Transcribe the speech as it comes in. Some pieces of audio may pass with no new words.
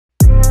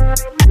Look,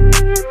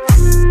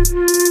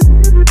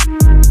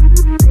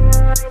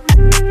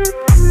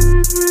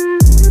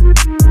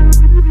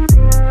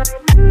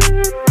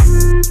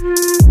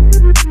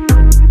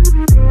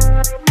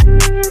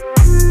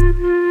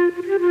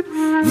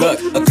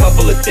 a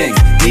couple of things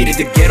needed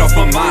to get off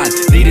my mind,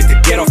 needed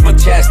to get off my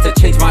chest, to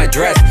change my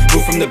address,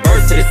 move from the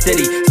birth to the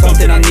city,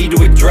 something I need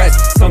to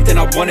address, something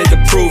I wanted to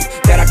prove,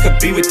 that I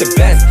could be with the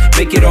best,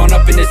 make it on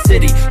up in the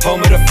city,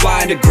 home of the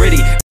fly and the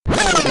gritty.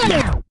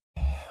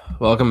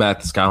 Welcome back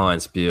to Skyline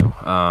Spew.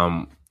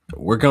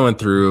 We're going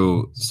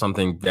through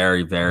something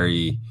very,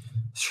 very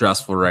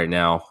stressful right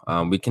now.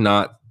 We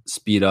cannot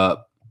speed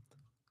up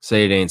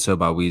Say It Ain't So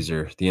by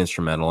Weezer, the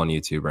instrumental on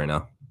YouTube right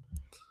now.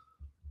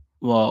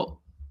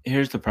 Well,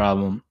 here's the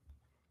problem.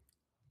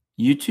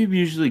 YouTube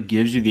usually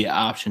gives you the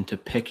option to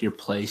pick your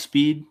play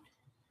speed,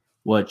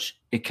 which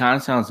it kind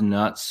of sounds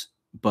nuts,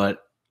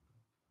 but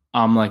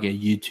I'm like a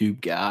YouTube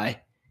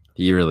guy.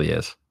 He really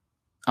is.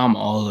 I'm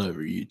all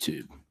over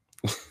YouTube.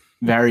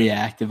 Very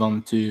active on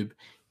the tube.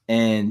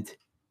 And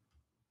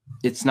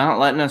it's not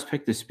letting us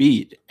pick the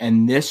speed.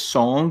 And this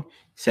song,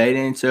 Say It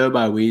Ain't So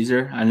by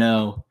Weezer, I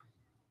know.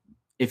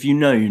 If you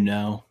know, you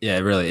know. Yeah,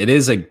 really. It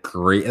is a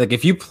great, like,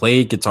 if you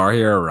play Guitar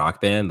Hero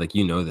Rock Band, like,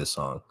 you know this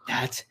song.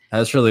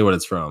 That's really what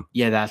it's from.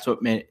 Yeah, that's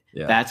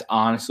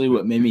honestly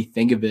what made me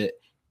think of it.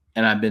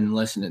 And I've been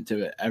listening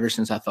to it ever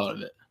since I thought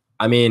of it.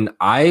 I mean,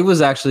 I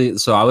was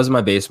in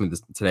my basement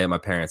today at my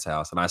parents'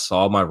 house, and I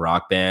saw my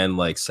Rock Band,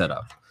 like, set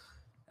up.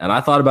 And I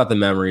thought about the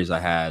memories I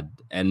had.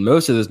 And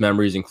most of those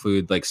memories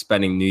include, like,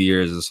 spending New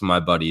Year's with some of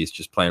my buddies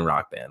just playing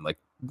Rock Band. Like,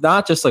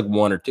 not just, like,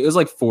 one or two. It was,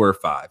 like, 4 or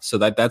 5. So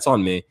that's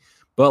on me.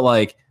 But,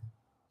 like,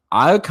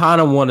 I kind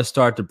of want to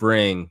start to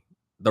bring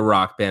the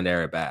Rock Band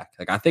era back.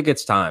 Like, I think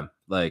it's time.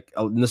 Like,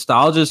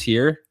 nostalgia's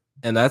here,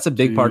 and that's a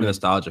big part of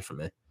nostalgia for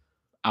me.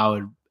 I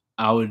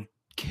would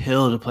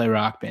kill to play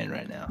Rock Band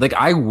right now. Like,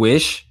 I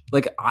wish,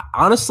 like,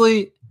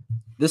 honestly,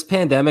 this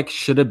pandemic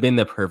should have been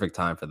the perfect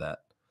time for that.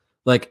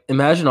 Like,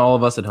 imagine all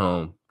of us at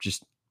home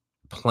just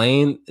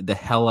playing the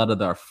hell out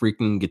of our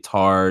freaking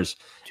guitars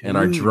and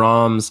our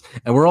drums,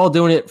 and we're all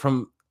doing it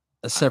from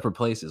separate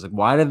places. Like,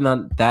 why did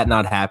that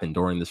not happen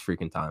during this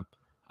freaking time?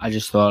 I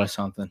just thought of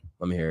something.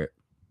 Let me hear it.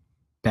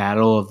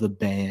 Battle of the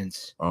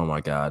Bands. Oh my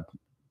God.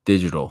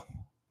 Digital.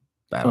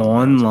 Battle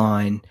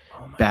online.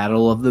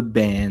 Battle of the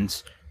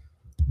Bands.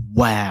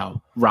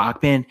 Wow.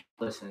 Rock Band.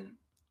 Listen.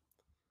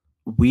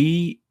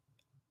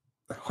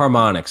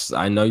 Harmonix.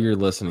 I know you're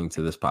listening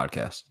to this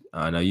podcast.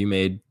 I know you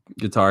made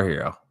Guitar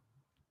Hero.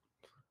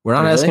 We're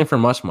not asking for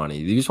much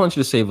money. We just want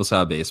you to save us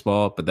out of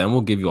baseball, but then we'll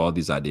give you all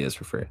these ideas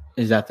for free.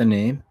 Is that the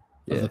name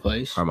of the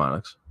place?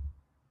 Harmonix.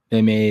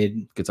 They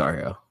made Guitar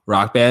Hero.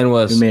 Rock Band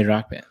was... Who made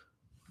Rock Band?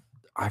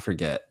 I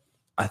forget.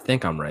 I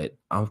think I'm right.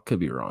 I could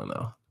be wrong,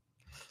 though.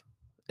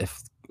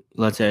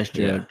 Let's ask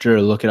Drew. Yeah.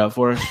 Drew, look it up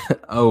for us.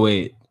 Oh,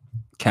 wait.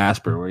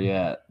 Casper, where you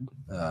at?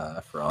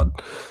 Fraud.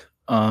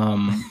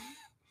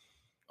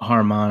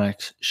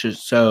 Harmonix.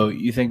 So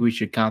you think we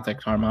should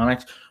contact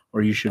Harmonix,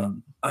 or you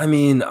should... I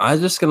mean, I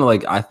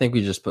think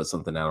we just put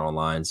something out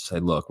online. Say,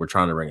 look, we're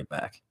trying to bring it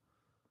back.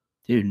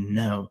 Dude,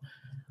 no.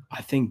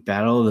 I think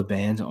Battle of the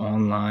Bands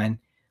online,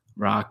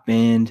 Rock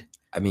Band,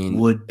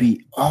 would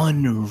be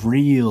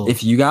unreal.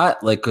 If you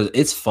got, like, because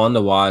it's fun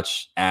to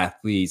watch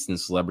athletes and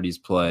celebrities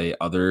play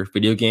other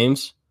video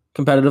games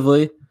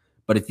competitively.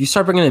 But if you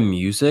start bringing in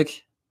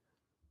music,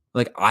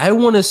 like, I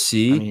want to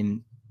see.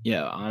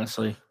 Yeah,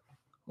 honestly,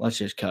 let's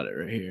just cut it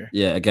right here.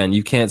 Yeah, again,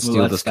 you can't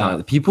steal this kind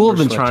of. People have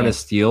been trying to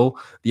steal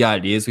the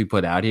ideas we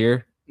put out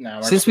here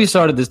since we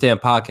started this damn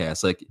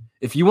podcast. Like,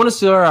 if you want to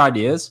steal our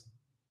ideas,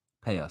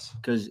 pay us.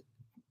 Because,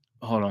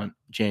 hold on,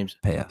 James.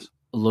 Pay us.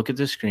 Look at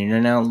the screen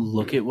right now.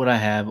 Look at what I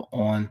have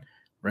on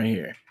right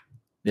here.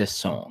 This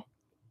song.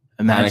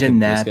 Imagine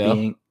that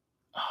being.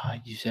 Oh,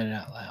 you said it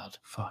out loud.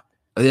 Fuck.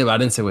 Oh, yeah, but I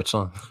didn't say which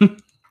song. All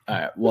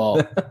right.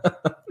 Well,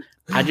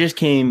 I just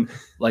came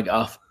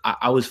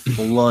I was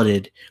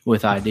flooded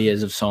with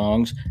ideas of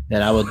songs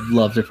that I would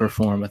love to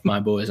perform with my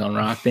boys on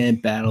Rock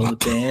Band, Battle of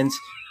the Bands.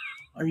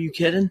 Are you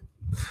kidding?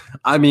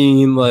 I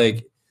mean,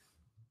 like,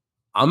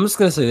 I'm just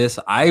gonna say this.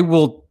 I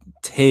will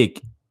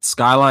take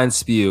Skyline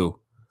Spew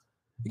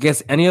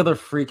against any other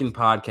freaking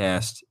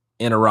podcast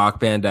in a Rock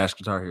Band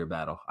Guitar Hero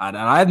battle.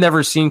 I've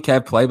never seen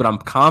Kev play, but I'm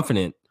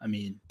confident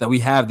that we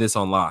have this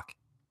on lock.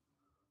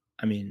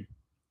 I'm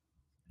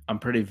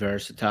pretty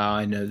versatile.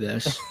 I know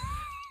this.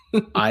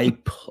 I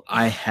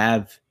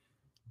have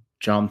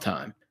drum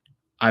time.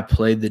 I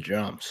played the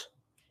drums.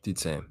 Dude,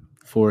 same.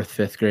 4th,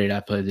 5th grade,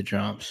 I played the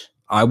drums.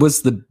 I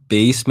was the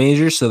bass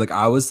major, so, like,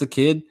 I was the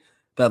kid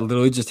that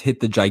literally just hit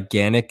the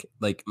gigantic,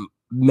 like,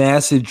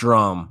 massive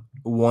drum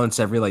once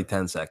every, like,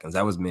 10 seconds.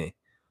 That was me.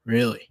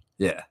 Really?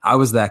 Yeah, I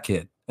was that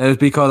kid. And it was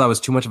because I was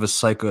too much of a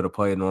psycho to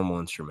play a normal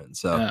instrument.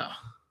 So,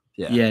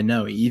 yeah,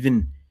 no,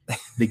 even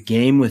the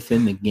game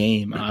within the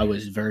game, I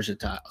was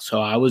versatile.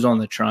 So I was on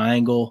the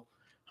triangle.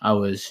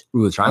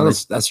 The triangle,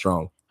 that's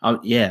strong. I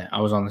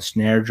was on the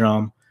snare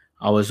drum.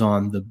 I was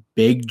on the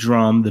big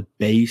drum, the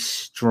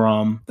bass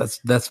drum.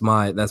 That's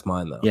mine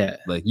though. Yeah.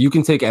 Like you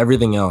can take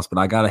everything else, but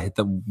I gotta hit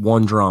the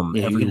one drum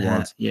Yeah, every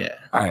once. yeah.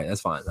 All right,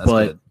 that's fine. That's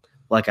But good.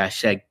 like I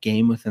said,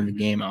 game within the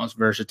game, I was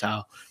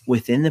versatile.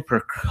 Within the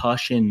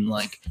percussion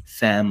like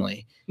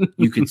family,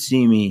 you could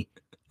see me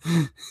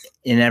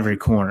in every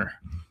corner.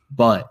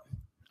 But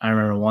I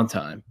remember one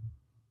time,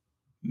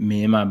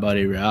 me and my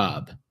buddy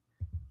Rob,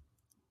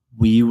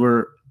 we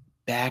were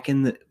back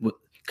in the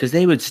because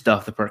they would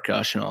stuff the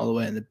percussion all the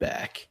way in the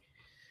back.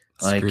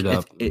 Like Screwed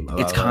up.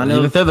 it's kind Even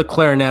of if they're the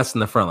clarinets in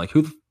the front, like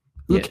who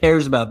Yeah.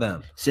 cares about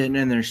them? sitting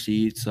in their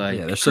seats, like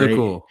Yeah, they're so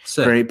cool.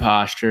 Sick. great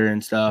posture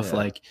and stuff. Yeah.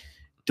 Like,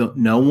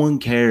 no one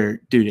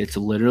cared, dude. It's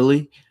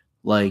literally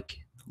like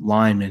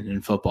linemen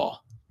in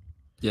football.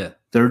 Yeah,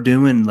 They're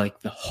doing like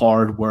the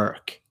hard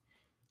work,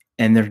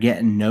 and they're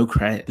getting no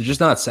credit. they're just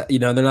not. They're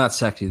not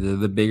sexy. They're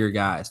the bigger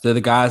guys. They're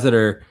the guys that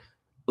are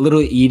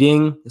literally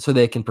eating so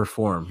they can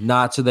perform,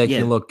 not so they Yeah.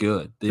 can look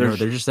good. They're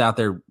just out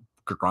there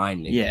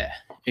grinding. Yeah,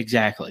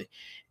 exactly.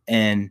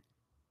 And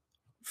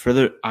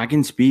I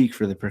can speak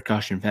for the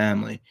percussion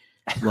family.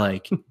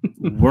 Like,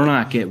 we're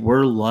like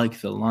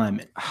the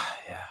linemen.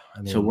 Yeah.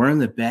 I mean, So we're in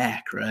the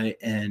back, right?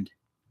 And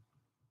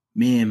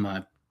me and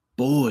my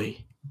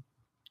boy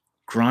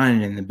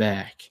grinding in the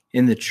back,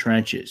 in the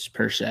trenches,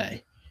 per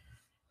se.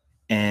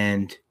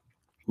 And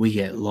we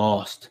get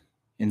lost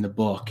in the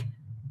book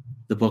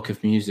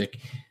of music.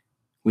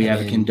 We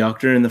have a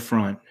conductor in the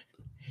front.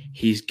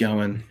 He's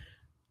going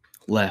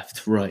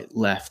left,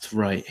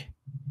 right.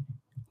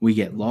 We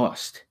get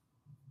lost.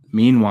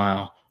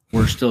 Meanwhile,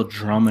 we're still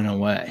drumming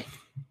away.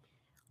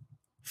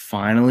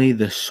 Finally,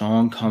 the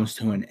song comes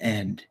to an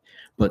end.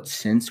 But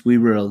since we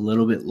were a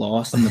little bit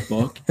lost in the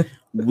book,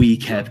 we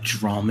kept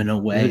drumming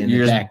away in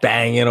you're the just back.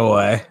 banging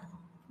away.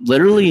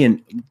 Literally,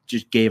 and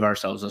just gave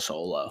ourselves a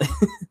solo.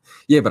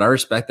 Yeah, but I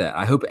respect that.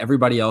 I hope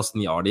everybody else in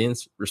the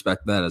audience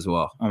respect that as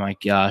well. Oh my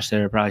gosh, they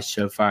were probably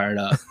so fired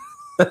up.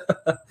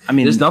 I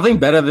mean, There's nothing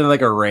better than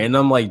like a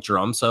random like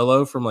drum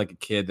solo from like a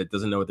kid that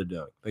doesn't know what they're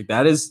doing. Like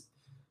that is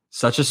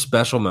such a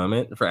special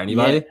moment for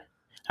anybody. yeah.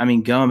 I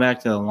mean, going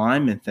back to the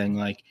lineman thing,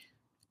 like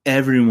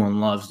everyone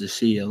loves to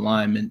see a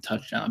lineman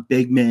touchdown,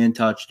 big man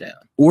touchdown.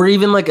 Or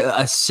even like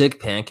a sick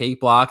pancake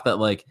block that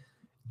like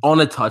on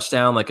a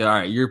touchdown, like all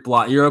right, you're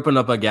opening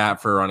up a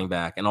gap for a running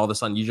back, and all of a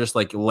sudden you just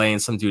like laying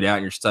some dude out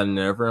and you're stunning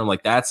over him.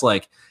 Like that's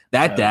like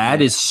that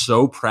dad is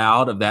so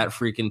proud of that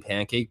freaking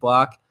pancake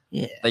block.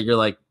 Yeah, that you're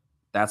like,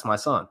 that's my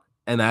son.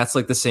 And that's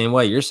like the same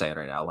way you're saying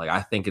right now. Like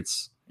I think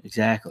it's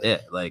exactly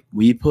it. Like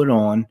we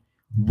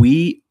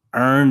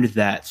earned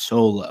that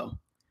solo,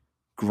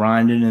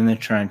 grinding in the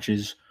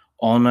trenches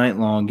all night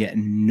long,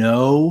 getting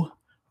no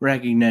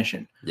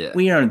recognition. yeah.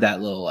 We earned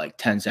that little like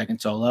 10-second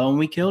solo, and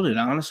we killed it.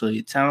 Honestly,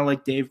 it sounded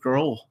like Dave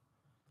Grohl.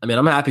 I mean,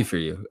 I'm happy for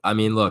you. I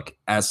mean, look,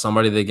 as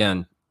somebody that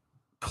again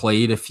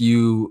played a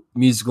few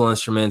musical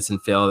instruments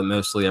and failed at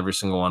mostly every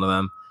single one of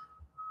them.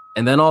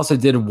 And then also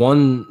did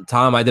one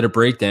time I did a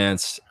break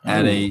dance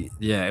at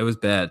it was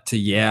bad to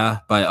Yeah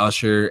by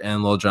Usher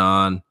and Lil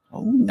Jon.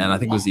 And I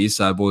think it was the East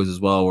Side Boys as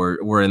well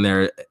were in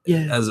there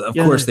as of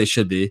course they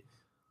should be.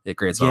 Yeah,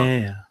 great song.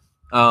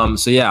 Yeah.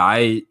 So yeah,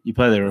 You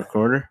play the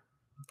recorder?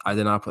 I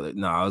did not put it.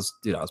 No, I was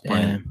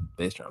playing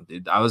bass drum,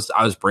 dude. I was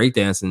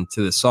breakdancing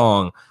to the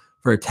song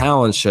for a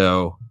talent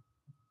show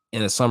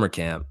in a summer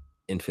camp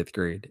in 5th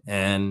grade.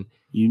 And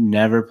You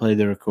never played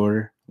the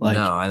recorder? Like,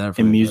 no, I never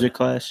in music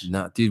class?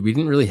 No, dude, we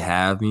didn't really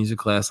have music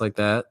class like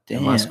that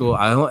in my Damn. school.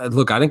 I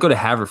didn't go to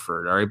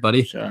Haverford, all right,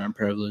 buddy. Sorry, I'm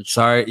privileged.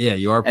 Sorry, yeah,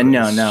 you are. And no,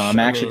 privileged. I'm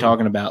I actually mean,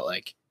 talking about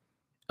like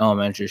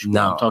elementary school.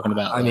 No, I'm talking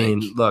about. I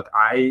mean, look,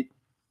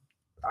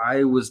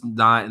 I was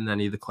not in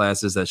any of the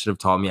classes that should have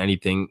taught me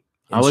anything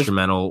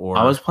instrumental.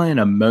 I was playing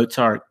a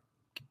Mozart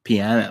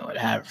piano at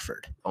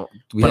Haverford.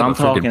 We But have I'm a freaking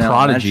talking elementary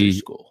prodigy.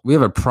 school. We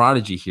have a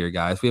prodigy here,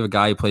 guys. We have a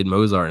guy who played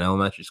Mozart in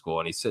elementary school,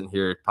 and he's sitting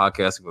here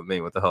podcasting with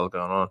me. What the hell is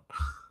going on?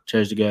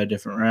 Chose to go a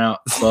different route.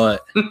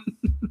 But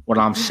what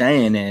I'm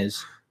saying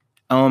is,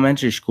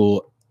 elementary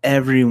school,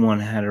 everyone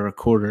had a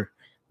recorder.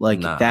 Like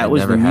Nah, I that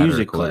was never the had a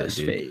music recorder, class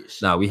dude. phase.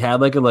 No, we had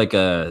like a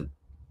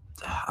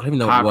I don't even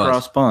know Hot what it was.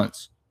 cross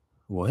buns.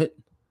 What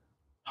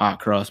Hot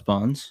cross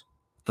buns.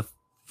 the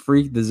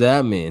freak does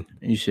that mean?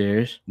 Are you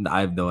serious?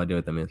 I have no idea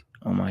what that means.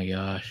 Oh my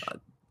gosh.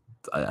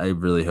 I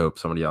really hope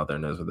somebody out there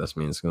knows what this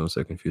means because I'm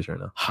so confused right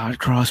now. Hot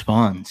cross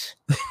buns.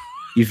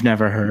 You've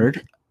never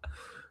heard?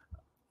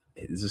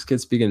 Is this kid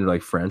speaking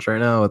like French right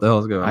now? What the hell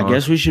is going on? I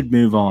guess we should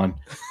move on.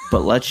 But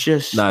let's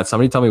just Nah,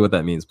 somebody tell me what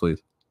that means,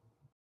 please.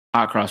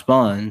 hot cross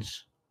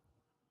buns.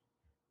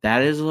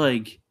 That is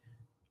like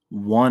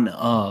one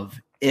of,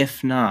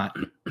 if not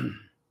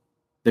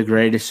the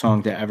greatest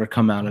song to ever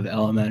come out of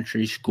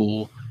elementary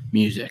school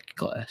music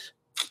class.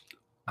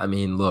 I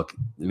mean, look,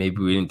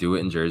 maybe we didn't do it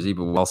in Jersey,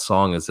 but what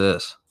song is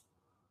this?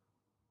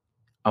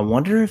 I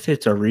wonder if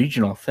it's a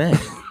regional thing.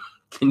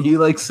 Can you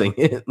like sing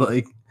it?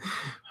 Like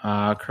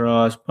Hot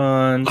cross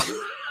buns.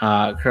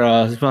 Hot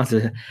cross buns.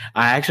 I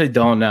actually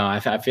don't know.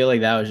 I feel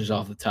like that was just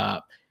off the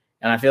top.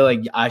 And I feel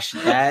like I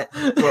should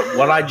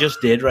what I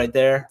just did right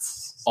there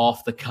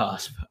off the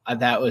cusp. I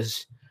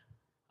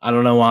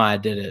don't know why I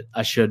did it.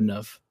 I shouldn't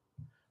have.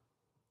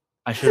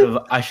 I should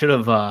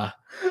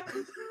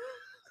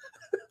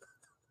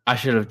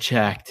have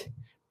checked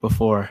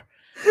before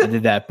I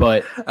did that.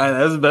 But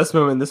that was the best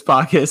moment in this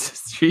podcast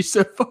history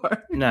so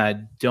far. nah,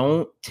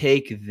 don't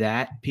take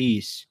that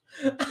piece.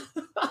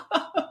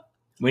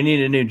 We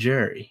need a new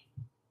jury.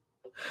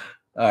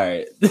 All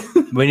right.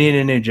 We need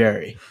a new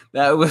jury.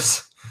 That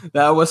was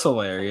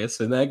hilarious.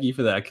 And thank you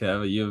for that,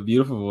 Kev. You have a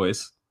beautiful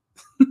voice.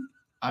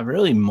 I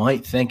really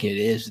might think it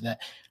is that.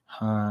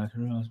 I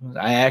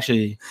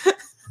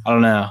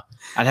don't know.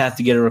 I'd have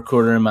to get a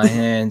recorder in my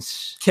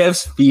hands.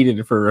 Kev's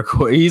feeding for a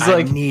record. He's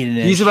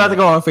about to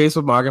go on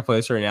Facebook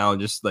Marketplace right now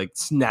and just like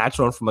snatch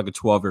one from like a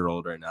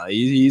 12-year-old right now.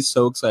 He's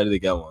so excited to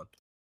get one.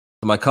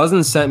 My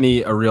cousin sent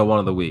me a real one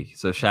of the week.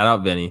 So shout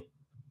out Vinny.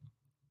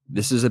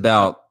 This is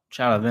about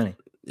shout out Vinny.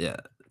 Yeah,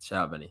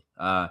 shout out Vinny.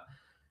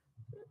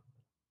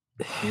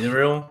 He's a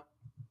real one?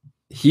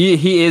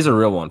 He is a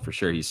real one for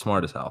sure. He's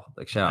smart as hell.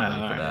 Like shout out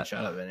Vinny for that.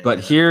 Shout out Vinny. But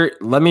here,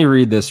 let me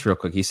read this real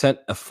quick. He sent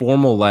a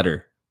formal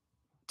letter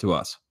to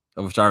us,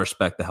 of which I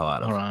respect the hell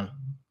out of. Hold on.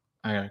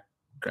 I gotta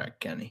crack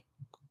Kenny.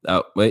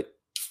 Oh, wait.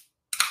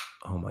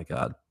 Oh my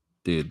god.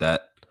 Dude,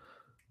 that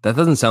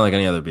doesn't sound like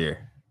any other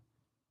beer.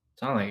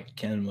 Sound like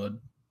Kenwood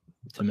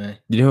to me.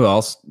 You know who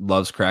else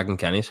loves cracking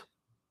Kenny's?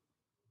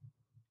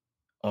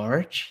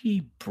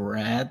 Archie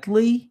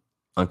Bradley?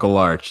 Uncle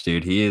Arch,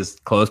 dude. He is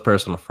close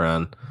personal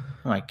friend.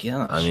 Oh my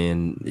gosh. I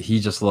mean, he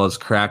just loves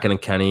cracking a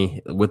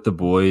Kenny with the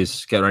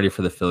boys, getting ready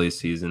for the Phillies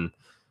season.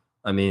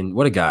 I mean,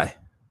 what a guy.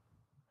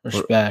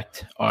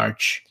 Respect,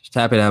 Arch. Just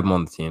happy to have him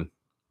on the team.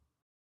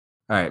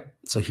 All right.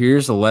 So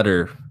here's a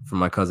letter from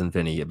my cousin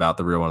Vinny about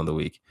the real one of the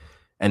week.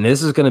 And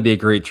this is going to be a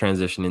great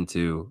transition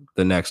into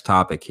the next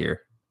topic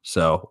here.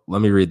 So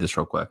let me read this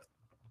real quick.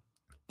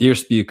 Dear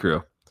Spew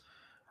Crew,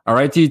 I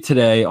write to you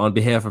today on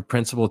behalf of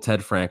Principal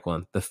Ted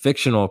Franklin, the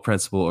fictional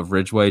principal of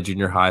Ridgeway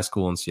Junior High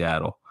School in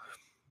Seattle.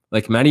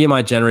 Like many of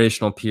my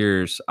generational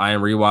peers, I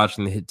am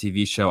rewatching the hit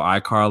TV show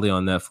iCarly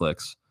on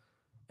Netflix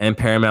and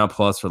Paramount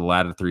Plus for the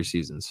latter 3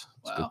 seasons.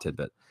 It's a good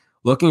tidbit.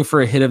 Looking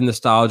for a hit of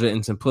nostalgia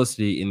and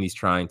simplicity in these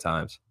trying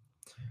times.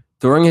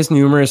 During his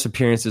numerous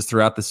appearances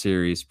throughout the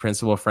series,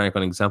 Principal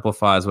Franklin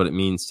exemplifies what it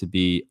means to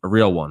be a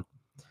real one,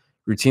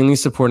 routinely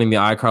supporting the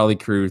iCarly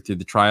crew through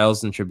the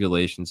trials and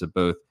tribulations of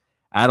both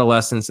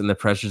adolescence and the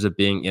pressures of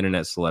being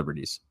internet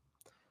celebrities.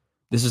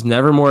 This is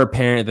never more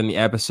apparent than the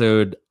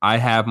episode I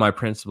Have My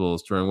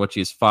Principles, during which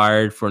he is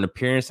fired for an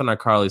appearance on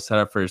iCarly set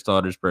up for his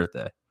daughter's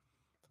birthday.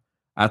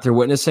 After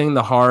witnessing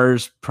the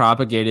horrors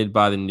propagated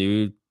by the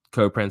new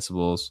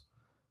co-principals,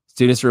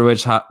 students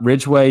at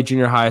Ridgeway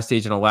Junior High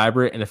staged an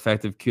elaborate and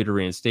effective coup to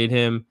reinstate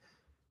him.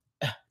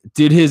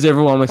 Due to his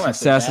overwhelming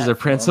success as a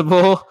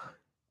principal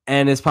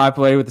and his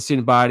popularity with the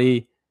student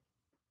body,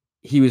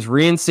 he was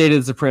reinstated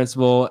as a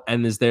principal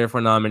and is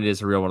therefore nominated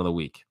as a real one of the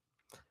week.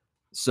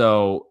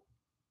 So,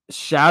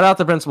 shout out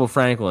to Principal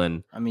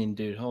Franklin. I mean,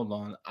 dude, hold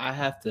on. I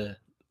have to.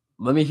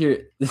 Let me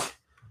hear. All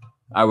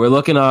right, we're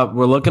looking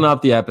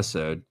up the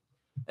episode,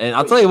 and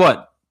I'll tell you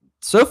what.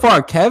 So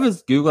far, Kev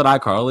has Googled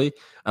iCarly,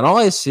 and all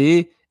I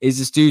see is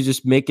this dude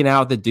just making out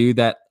with the dude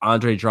that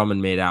Andre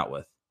Drummond made out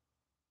with.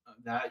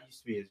 That used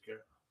to be his girl.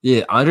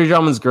 Yeah, Andre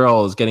Drummond's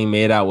girl is getting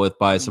made out with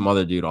by some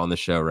other dude on the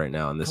show right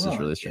now, and this is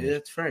really strange.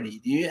 It's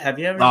Freddie. Have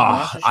you ever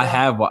watched the show? I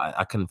have.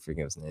 I couldn't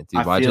figure his name,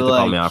 dude. Why'd you have to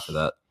call me out for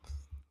that?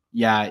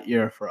 Yeah,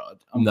 you're a fraud.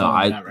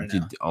 No,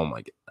 dude, oh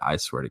my god! I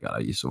swear to God, I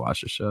used to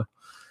watch the show.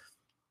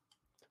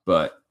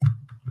 But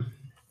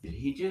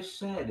he just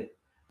said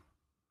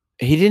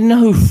he didn't know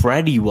who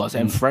Freddie was,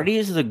 and Freddie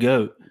is the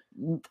GOAT.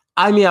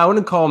 I mean, I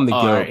wouldn't call him the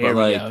GOAT, right,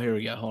 but here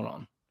we go. Hold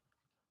on.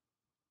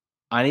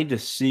 I need to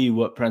see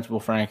what Principal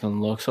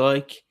Franklin looks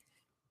like,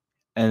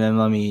 and then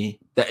let me.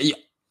 That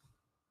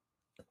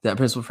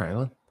Principal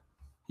Franklin?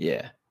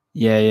 Yeah.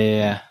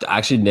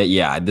 Actually,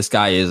 yeah, this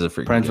guy is a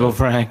freaking Principal GOAT.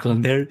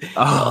 Franklin. There.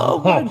 Oh,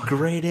 what a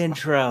great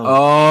intro.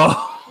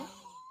 Oh.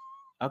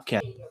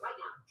 Okay.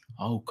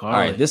 Oh, Carly.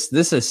 All right,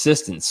 this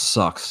assistant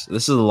sucks.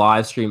 This is a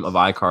live stream of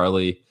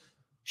iCarly.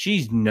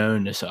 She's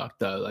known to suck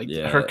though. Like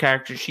her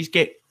character, she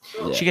gets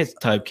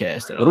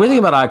typecast. What do we think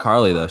about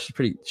iCarly though?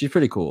 She's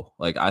pretty cool.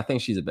 Like I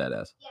think she's a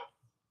badass.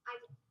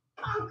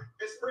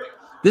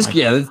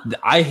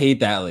 I hate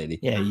that lady.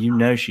 Yeah, you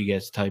know she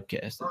gets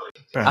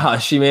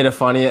typecasted. She made a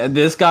funny.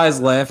 This guy's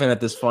laughing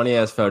at this funny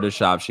ass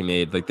Photoshop she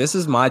made. Like this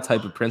is my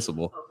type of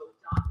principal.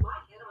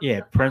 Yeah,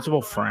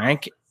 Principal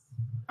Frank.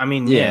 I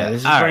mean,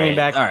 this is bringing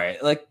back. All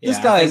right, like this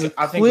guy is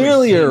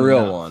clearly a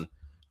real one.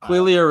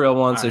 Clearly a real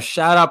one. So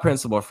shout out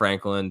Principal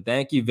Franklin.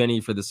 Thank you,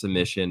 Vinny, for the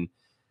submission.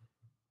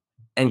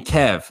 And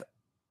Kev,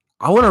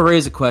 I want to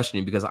raise a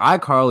question because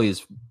iCarly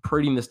is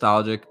pretty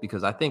nostalgic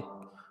because I think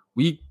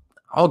we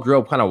all grew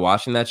up kind of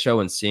watching that show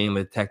and seeing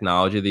the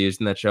technology they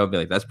used in that show. Be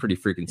like, that's pretty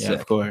freaking sick.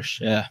 Of course,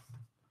 yeah.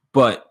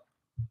 But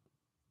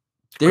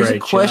there's a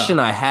question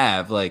I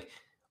have. Like,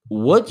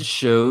 what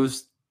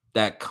shows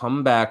that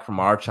come back from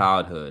our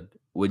childhood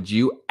would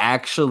you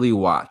actually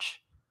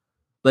watch?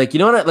 Like, you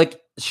know what?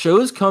 Like,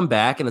 shows come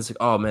back and it's like,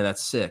 oh man,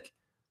 that's sick.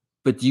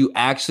 but do you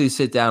actually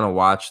sit down and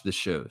watch the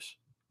shows?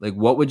 Like,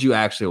 what would you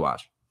actually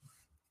watch?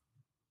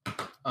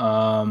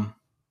 I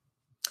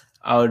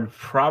would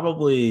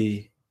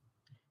probably,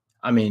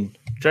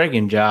 Drake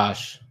and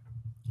Josh.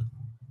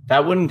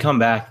 That wouldn't come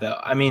back though.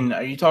 I mean,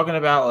 are you talking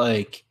about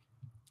like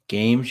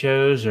game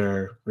shows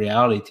or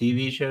reality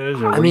TV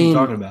shows, or what are you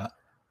talking about?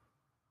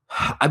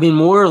 I mean,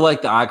 more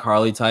like the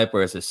iCarly type,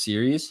 where it's a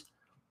series,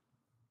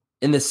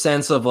 in the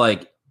sense of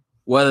like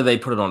whether they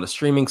put it on a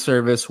streaming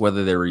service,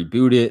 whether they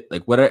reboot it,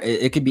 like whatever.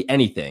 It could be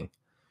anything.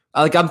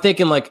 Like I'm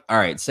thinking, like, all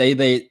right, say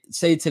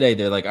today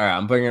they're like, all right,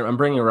 I'm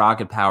bringing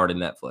Rocket Power to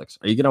Netflix.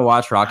 Are you gonna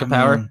watch Rocket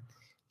Power?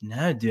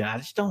 No, dude, I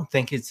just don't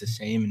think it's the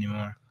same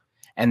anymore.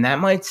 And that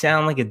might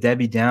sound like a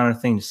Debbie Downer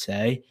thing to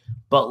say,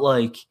 but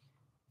like,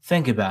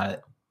 think about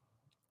it.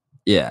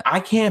 Yeah, I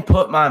can't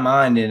put my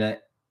mind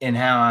in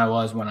how I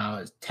was when I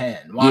was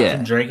 10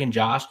 watching Drake and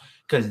Josh,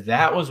 because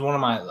that was one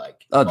of my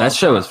like. Oh, that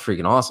show was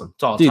freaking awesome.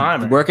 It's all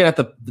time. Working at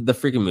the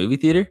freaking movie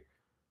theater.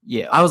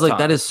 Yeah, I was like,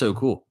 that is so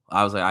cool.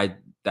 I was like,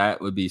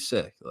 that would be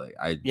sick. Like,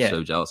 I'm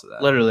so jealous of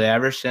that. Literally,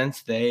 ever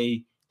since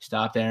they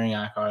stopped airing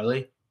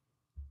iCarly,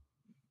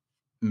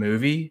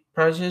 movie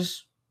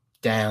prices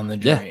down the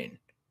drain. Yeah.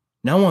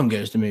 No one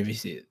goes to movie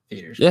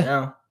theaters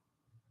now.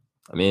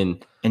 I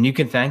mean, and you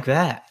can thank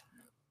that.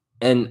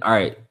 And all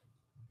right,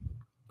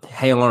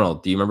 Hey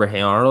Arnold. Do you remember Hey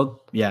Arnold?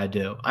 Yeah, I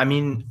do. I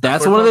mean,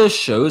 that's one of those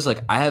shows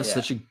like I have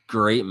such a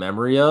great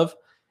memory of.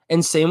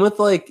 And same with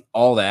like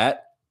all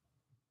that.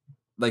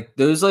 Like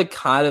those like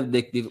kind of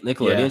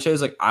Nickelodeon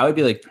shows, like I would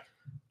be like,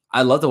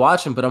 I love to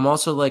watch them, but I'm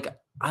also like,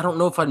 I don't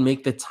know if I'd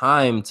make the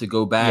time to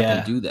go back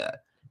and do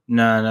that.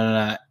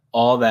 No.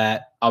 All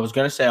that. I was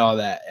gonna say all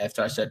that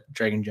after I said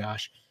Drake and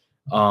Josh.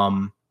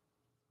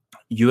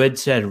 You had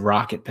said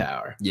Rocket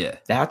Power. Yeah.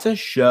 That's a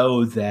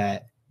show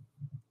that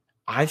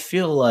I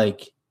feel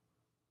like,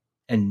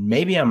 and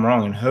maybe I'm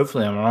wrong, and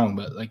hopefully I'm wrong,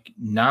 but like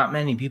not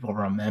many people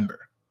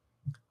remember.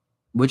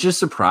 Which is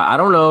surprising. I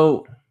don't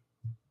know.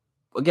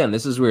 Again,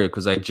 this is weird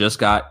because I just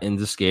got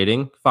into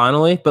skating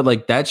finally, but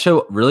like that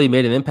show really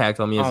made an impact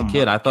on me as a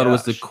kid. I thought it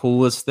was the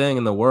coolest thing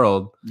in the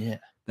world. Yeah.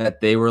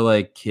 That they were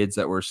like kids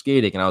that were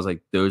skating. And I was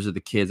like, those are the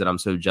kids that I'm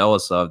so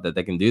jealous of that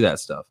they can do that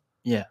stuff.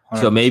 Yeah.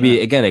 100%. So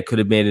maybe, again, it could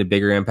have made a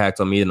bigger impact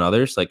on me than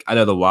others. Like I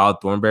know the Wild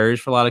Thornberrys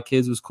for a lot of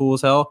kids was cool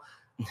as hell.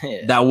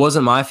 Yeah. That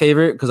wasn't my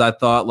favorite because I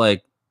thought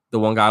like the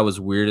one guy was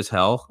weird as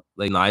hell.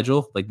 Like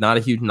Nigel, like not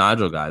a huge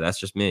Nigel guy. That's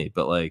just me.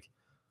 But like,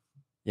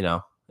 you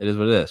know, it is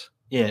what it is.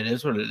 Yeah, it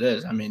is what it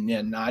is. I mean,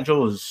 yeah,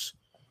 Nigel was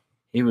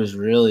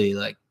really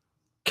like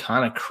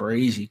kind of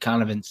crazy,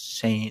 kind of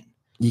insane.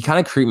 He kind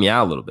of creeped me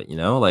out a little bit, you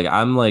know? Like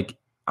I'm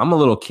a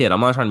little kid. I'm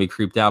not trying to be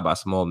creeped out by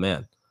some old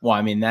man. Well,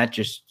 I mean, that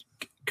just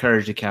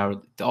Courage the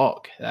Cowardly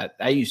Dog. That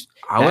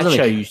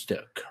show used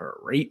to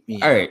creep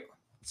me. All right.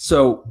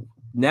 So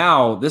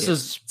now this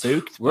is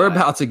spooked. We're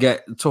about to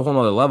get to a whole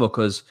nother level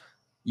because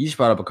you just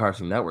brought up a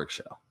Cartoon Network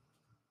show.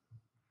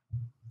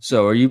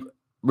 So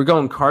we're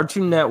going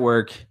Cartoon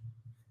Network,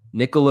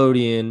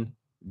 Nickelodeon,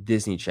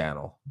 Disney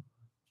Channel.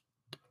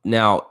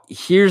 Now,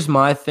 here's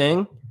my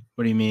thing.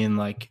 What do you mean,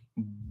 like,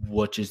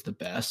 which is the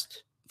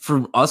best?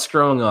 For us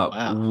growing up,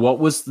 what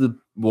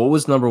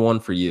was number one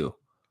for you?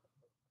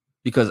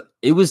 Because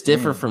it was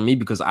different for me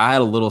because I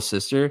had a little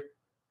sister.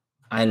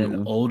 I had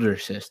an older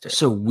sister.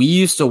 So we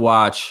used to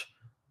watch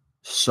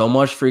so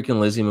much freaking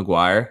Lizzie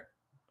McGuire.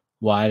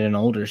 Well, I had an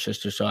older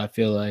sister, so I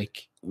feel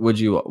like what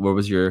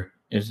was your?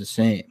 It was the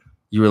same.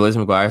 You were Lizzie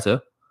McGuire too?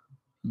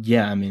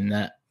 Yeah, I mean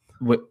that.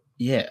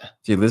 Yeah,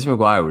 dude, Lizzie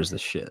McGuire was the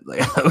shit. Like,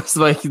 that was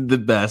like the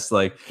best.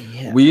 Like,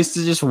 we used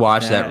to just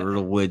watch that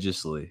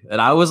religiously. And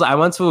I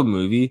went to a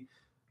movie.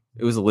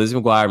 It was a Lizzie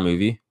McGuire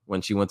movie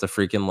when she went to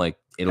freaking like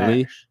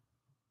Italy. Paris.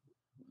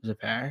 Was it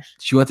Paris?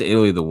 She went to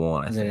Italy. The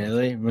one. Was it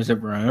Italy? Was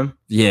it Rome?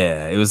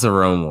 Yeah, it was the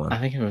Rome one. I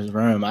think it was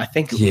Rome. I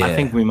think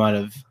we might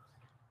have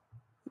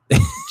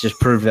just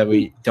proved that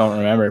we don't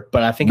remember.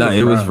 But I think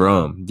it was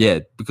Rome. Yeah,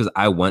 because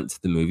I went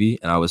to the movie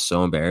and I was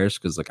so embarrassed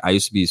because like I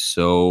used to be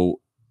so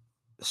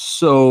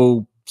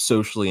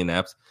socially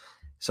inept.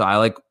 So I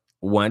like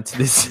went to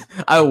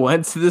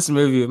this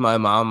movie with my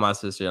mom and my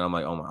sister, and I'm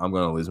like, oh, I'm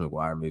going to Lizzie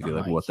McGuire movie.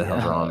 Like, what the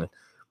hell's wrong?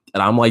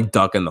 And I'm like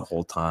ducking the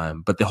whole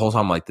time. But the whole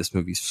time, I'm like, this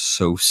movie's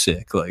so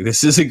sick. Like,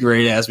 this is a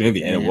great ass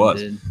movie. And it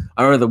was. Dude.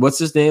 I remember what's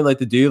his name? Like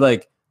the dude,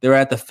 like they were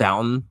at the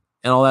fountain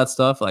and all that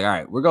stuff. Like, all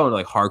right, we're going to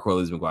like hardcore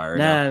Lizzie McGuire.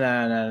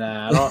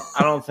 No.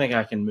 I don't think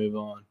I can move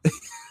on.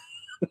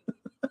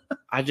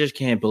 I just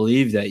can't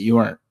believe that you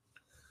weren't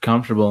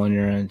comfortable in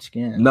your own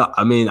skin. No,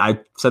 I mean, I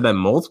said that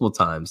multiple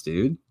times,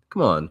 dude.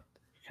 Come on,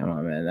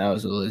 man. That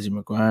was a Lizzie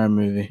McGuire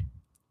movie.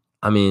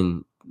 I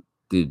mean,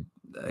 dude,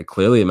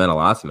 clearly it meant a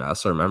lot to me. I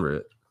still remember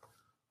it.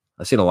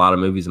 I've seen a lot of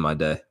movies in my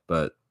day,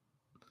 but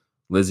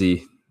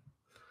Lizzie,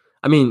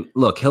 I mean,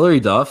 look, Hilary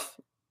Duff,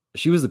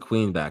 she was the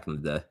queen back in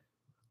the day.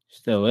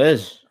 Still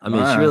is. I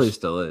mean, she really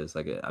still is.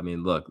 Like, I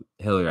mean, look,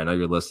 Hillary, I know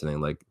you're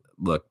listening. Like,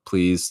 look,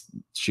 please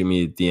shoot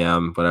me a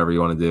DM, whatever you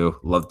want to do.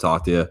 Love to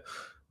talk to you.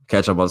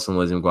 Catch up on some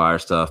Lizzie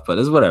McGuire stuff, but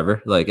it's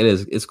whatever. Like,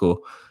 it's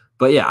cool.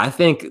 But yeah, I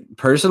think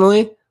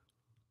personally,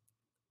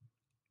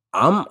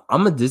 I'm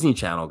a Disney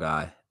Channel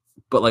guy,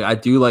 but like I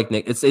do like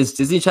Nick. It's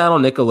Disney Channel,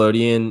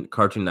 Nickelodeon,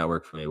 Cartoon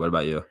Network for me. What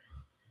about you?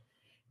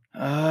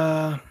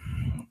 I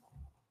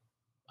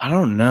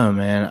don't know,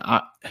 man.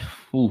 I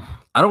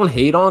don't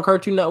hate on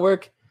Cartoon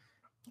Network.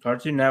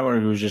 Cartoon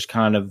Network was just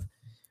kind of.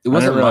 It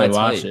wasn't really my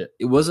watch type. it.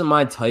 It wasn't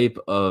my type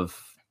of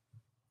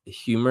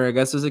humor, I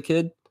guess, as a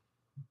kid.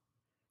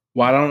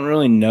 Well, I don't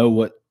really know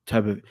what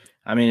type of.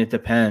 I mean, it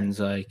depends.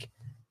 Like,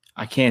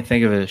 I can't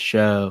think of a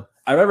show.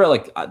 I remember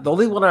like the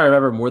only one I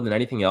remember more than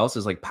anything else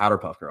is like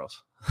Powderpuff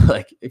Girls.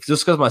 Like it's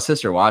just because my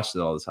sister watched it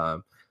all the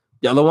time.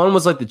 The other one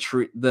was like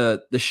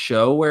the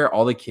show where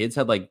all the kids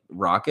had like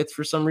rockets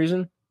for some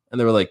reason, and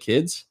they were like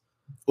kids.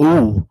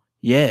 Ooh,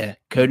 yeah,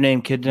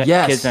 Codename Kids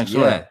Next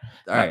Door. Yeah.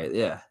 All right,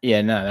 yeah,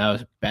 Yeah, no, that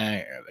was a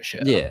banger of a show.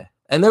 yeah.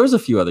 And there was a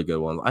few other good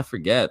ones. I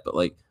forget, but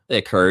like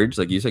Courage,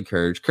 like you said,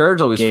 Courage. Courage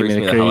always Gave freaks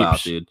me me the the hell out,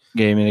 creeps. dude.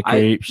 Gave me the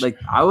creeps.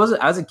 I was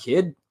as a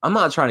kid. I'm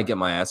not trying to get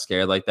my ass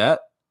scared like that.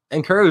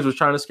 And Courage was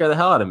trying to scare the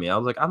hell out of me. I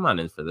was like, I'm not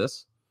in for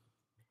this.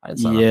 I didn't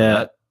sign up for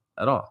that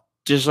at all.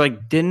 Just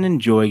like didn't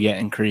enjoy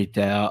getting creeped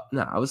out.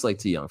 No, I was like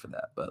too young for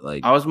that. But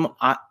like, I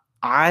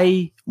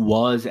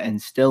was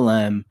and still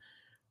am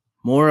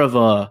more of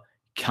a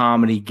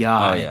comedy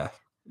guy oh yeah,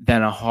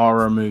 than a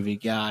horror movie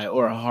guy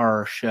or a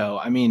horror show.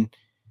 I mean,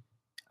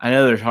 I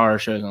know there's horror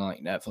shows on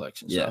like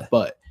Netflix and stuff,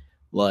 but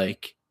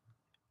like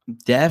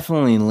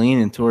definitely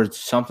leaning towards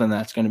something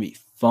that's going to be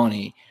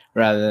funny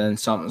rather than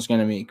something that's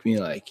going to make me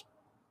like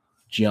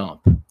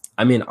jump.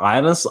 I mean,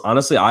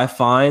 honestly, I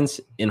find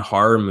in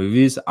horror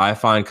movies, I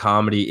find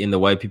comedy in the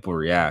way people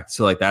react.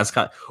 So like that's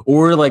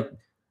or like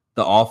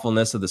the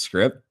awfulness of the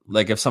script.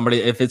 Like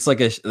if it's like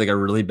a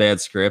really bad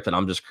script and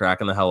I'm just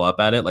cracking the hell up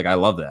at it, like I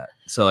love that.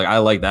 So like I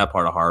like that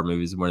part of horror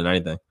movies more than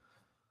anything.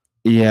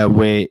 Yeah,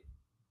 wait,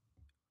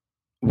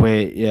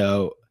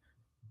 yo.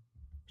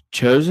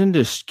 Chosen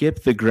to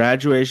skip the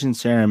graduation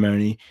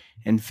ceremony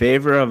in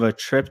favor of a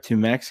trip to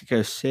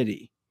Mexico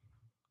City.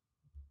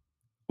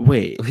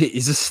 Wait,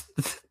 Is this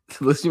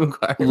Lizzie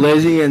McGuire?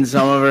 Lizzie and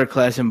some of her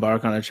class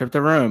embark on a trip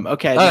to Rome.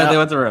 Okay, They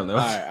went to Rome. all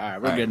right,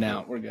 we're good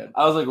now. We're good.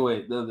 I was like,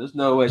 wait, there's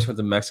no way she went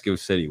to Mexico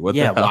City. What?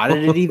 Yeah, the hell? why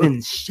did it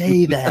even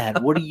say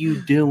that? What are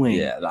you doing?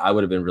 Yeah, I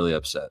would have been really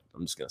upset.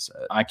 I'm just gonna say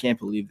it. I can't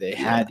believe they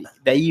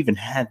even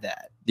had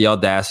that. The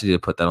audacity to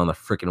put that on the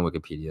freaking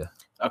Wikipedia.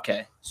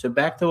 Okay, so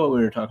back to what we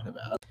were talking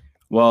about.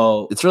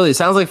 Well, It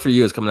sounds like for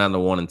you, it's coming down to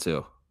 1 and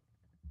 2.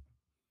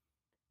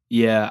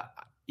 yeah.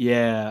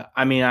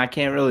 I mean, I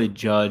can't really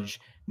judge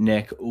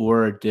Nick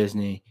or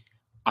Disney.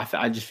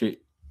 I just feel,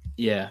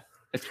 yeah,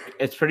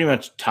 it's pretty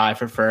much tie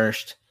for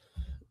first.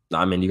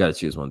 I mean, you got to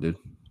choose one, dude.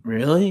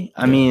 Really?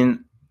 I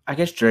mean, I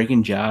guess Drake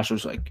and Josh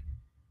was like,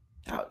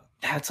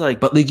 that's like,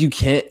 But like, you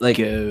can't like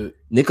go.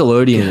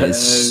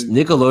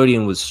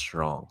 Nickelodeon was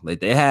strong. Like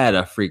they had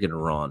a freaking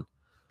run,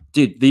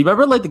 dude. Do you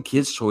remember like the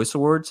Kids' Choice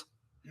Awards?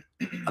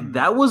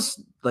 That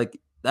was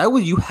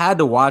you had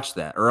to watch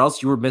that, or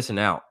else you were missing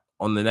out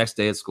on the next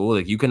day at school.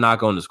 Like you could not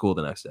go into school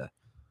the next day.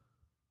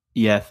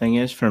 Yeah, thing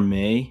is for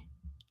me,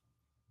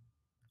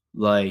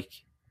 like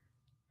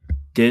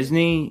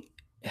Disney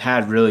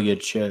had really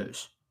good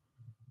shows.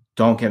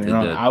 Don't get me They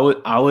wrong.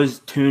 did. I was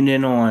tuned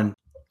in on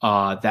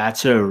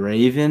That's a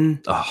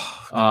Raven,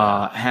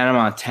 Oh, Hannah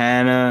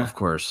Montana, of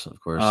course.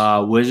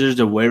 Wizards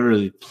of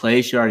Waverly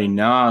Place. You already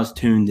know I was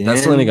tuned in.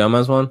 That's Selena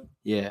Gomez one.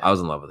 Yeah. I was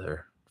in love with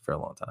her for a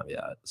long time.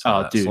 Yeah.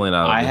 Oh, dude,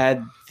 I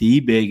had the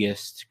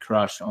biggest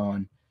crush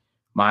on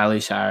Miley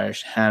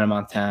Cyrus, Hannah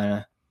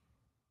Montana,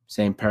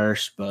 same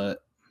purse, but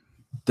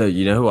Dude,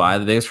 you know who I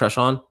had the biggest crush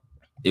on?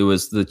 It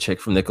was the chick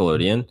from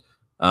Nickelodeon.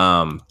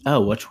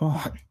 which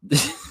one?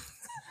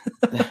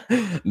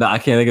 No, I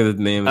can't think of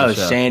the name of the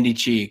show. Sandy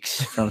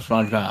Cheeks from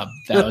SpongeBob.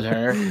 That was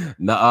her.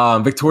 No,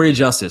 Victoria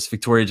Justice.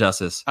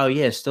 Oh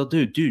yeah, still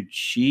do, dude.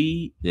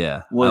 She Yeah,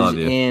 I was love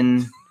you.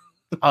 in.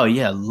 Oh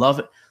yeah, love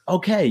it.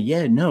 Okay,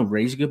 yeah, no,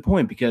 raise a good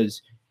point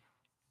because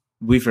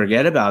we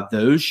forget about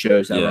those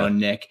shows that were on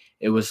Nick.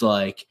 It was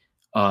like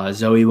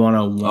Zoe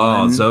 101.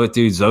 Oh,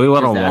 Zoe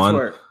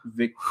 101.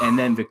 And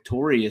then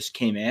Victorious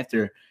came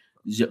after,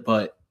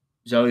 but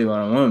Zoe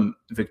 101,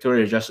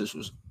 Victoria Justice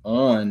was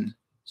on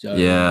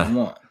Zoe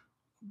 101.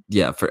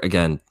 Yeah,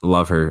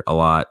 love her a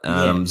lot.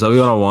 Zoe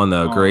 101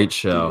 though, great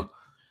show,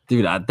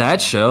 dude.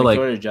 That show,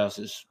 Victoria like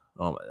Justice.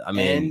 Oh, I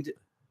mean,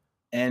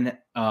 and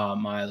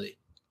Miley.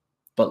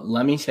 But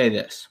let me say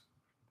this.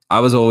 I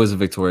was always a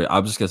Victoria.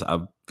 I'm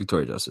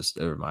Victoria Justice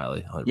over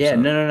Miley. 100%. Yeah,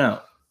 no.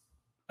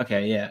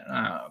 Okay,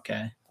 yeah,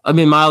 okay. I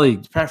mean, Miley.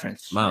 It's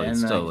preference. Miley, man,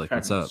 still like,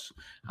 what's up?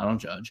 I don't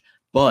judge.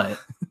 But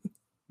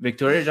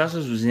Victoria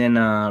Justice was in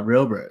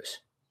Real Bros.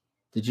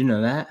 Did you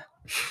know that?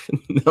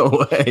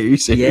 No way. Are you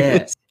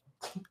serious?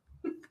 Yeah.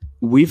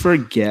 We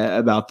forget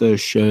about those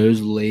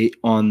shows late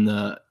on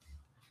the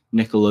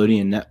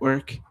Nickelodeon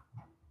network.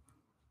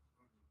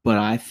 But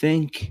I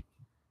think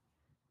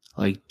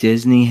like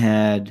Disney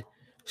had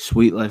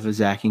Sweet Life of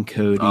Zach and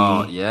Cody.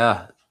 Oh,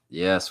 yeah.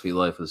 Yeah, Sweet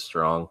Life was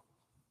strong.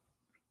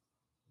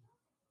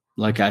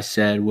 Like I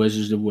said,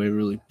 Wizards of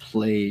Waverly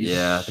Place.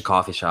 Yeah, the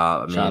coffee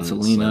shop. Shout out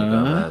Selena.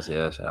 Gomez.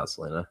 Yeah, shout out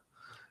Selena.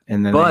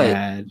 And then they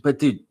had but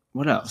dude,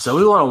 what else?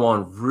 Zoe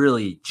 101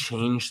 really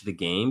changed the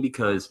game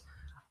because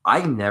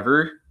I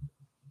never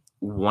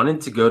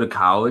wanted to go to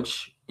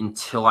college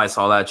until I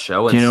saw that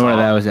show. Do you know where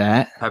that was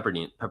at?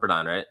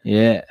 Pepperdine, right?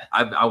 Yeah.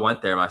 I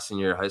went there my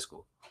senior year of high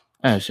school.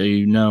 Oh, so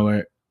you know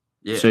where?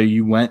 Yeah. So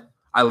you went?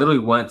 I literally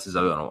went to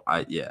Zoe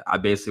 101. I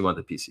basically went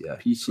to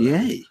PCA.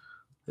 PCA.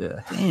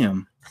 Yeah.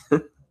 Damn.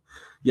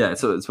 Yeah.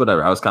 So it's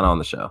whatever. I was kind of on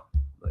the show.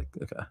 Like,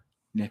 okay.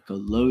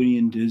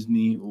 Nickelodeon,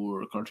 Disney,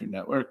 or Cartoon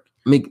Network?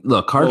 I mean,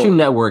 look, Cartoon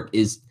Network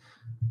is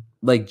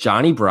like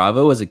Johnny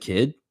Bravo as a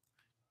kid.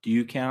 Do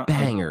you count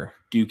banger?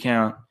 Do you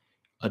count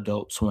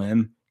Adult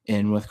Swim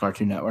in with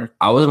Cartoon Network?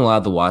 I wasn't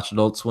allowed to watch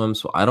Adult Swim,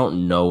 so I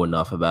don't know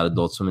enough about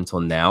Adult Swim until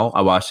now.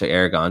 I watched the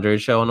Eric Andre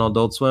show on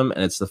Adult Swim,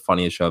 and it's the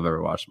funniest show I've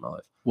ever watched in my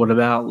life. What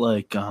about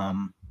like I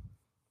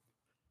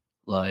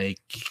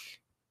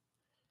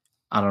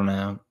don't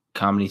know,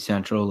 Comedy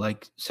Central,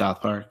 like South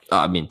Park?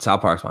 I mean,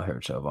 South Park's my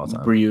favorite show of all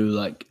time. Were you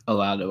like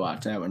allowed to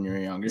watch that when you were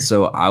younger?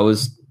 So I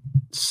was.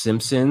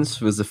 Simpsons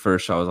was the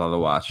first show I was allowed to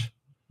watch.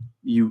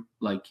 You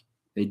like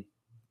they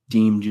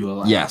deemed you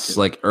allowed? Yes, to.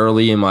 like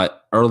early in my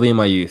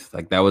youth,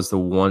 like that was the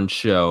one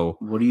show.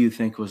 What do you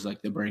think was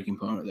like the breaking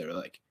point where they were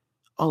like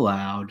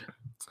allowed?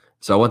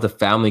 So I went to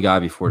Family Guy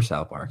before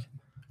South Park.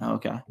 Oh,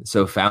 okay.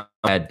 So Family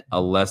Guy had a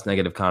less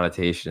negative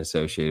connotation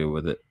associated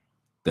with it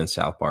than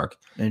South Park.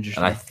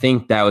 Interesting. And I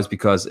think that was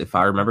because, if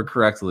I remember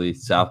correctly,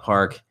 South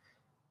Park,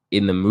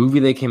 in the movie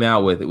they came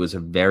out with, it was a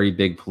very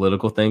big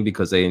political thing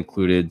because they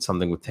included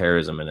something with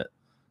terrorism in it.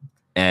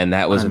 And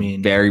that was a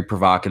very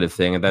provocative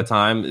thing at that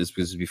time. This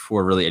was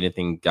before really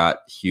anything got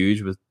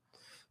huge with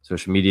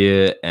social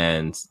media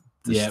and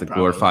the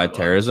glorified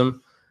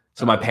terrorism.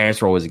 So my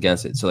parents were always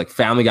against it. So like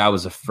Family Guy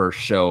was the first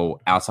show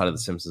outside of The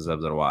Simpsons I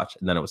was going to watch.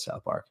 And then it was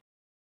South Park.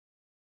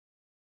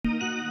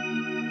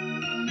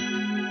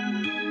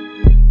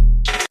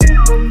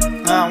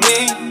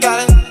 We got